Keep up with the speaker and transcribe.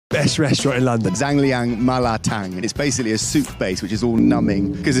Best restaurant in London. Zhang Liang Mala Tang. It's basically a soup base, which is all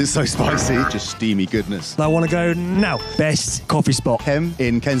numbing because it's so spicy. Just steamy goodness. I want to go now. Best coffee spot. Hem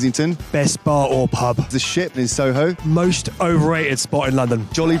in Kensington. Best bar or pub. The Ship in Soho. Most overrated spot in London.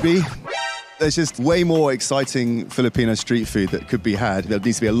 Jollibee. There's just way more exciting Filipino street food that could be had. There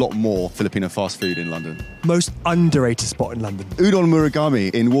needs to be a lot more Filipino fast food in London. Most underrated spot in London. Udon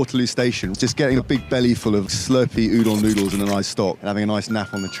Murugami in Waterloo Station. Just getting a big belly full of slurpy udon noodles and a nice stock and having a nice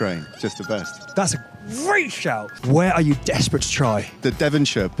nap on the train. Just the best. That's a great shout. Where are you desperate to try? The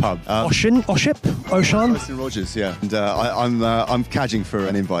Devonshire pub. Oshan? St Rogers, yeah. And I'm cadging for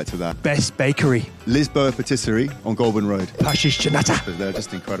an invite to that. Best bakery. Lisboa Patisserie on Goulburn Road. Pashish Janata. They're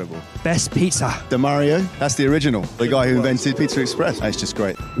just incredible. Best pizza. DeMario, that's the original. The guy who invented Pizza Express. It's just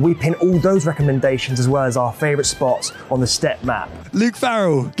great. We pin all those recommendations as well as our favourite spots on the step map. Luke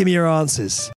Farrell, give me your answers.